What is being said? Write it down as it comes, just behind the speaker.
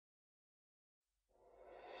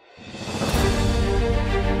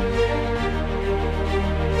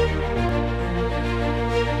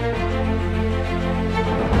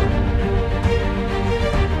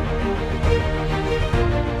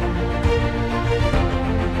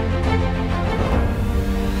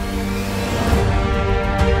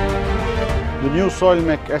new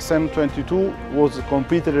Soilmec SM-22 was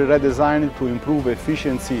completely redesigned to improve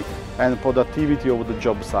efficiency and productivity of the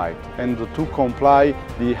job site and to comply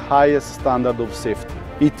the highest standard of safety.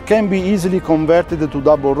 It can be easily converted to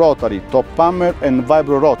double rotary, top hammer and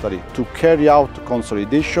vibro-rotary to carry out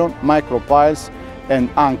consolidation, micropiles and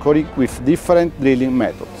anchoring with different drilling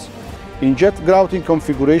methods. In jet grouting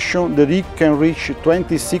configuration, the rig can reach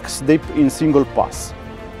 26 depth in single pass.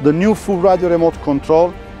 The new full radio remote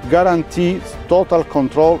control guarantees total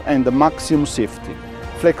control and maximum safety.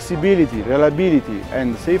 Flexibility, reliability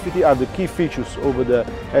and safety are the key features of the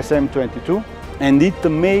SM-22, and it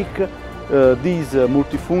makes this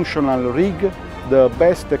multifunctional rig the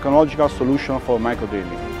best technological solution for micro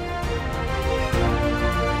drilling.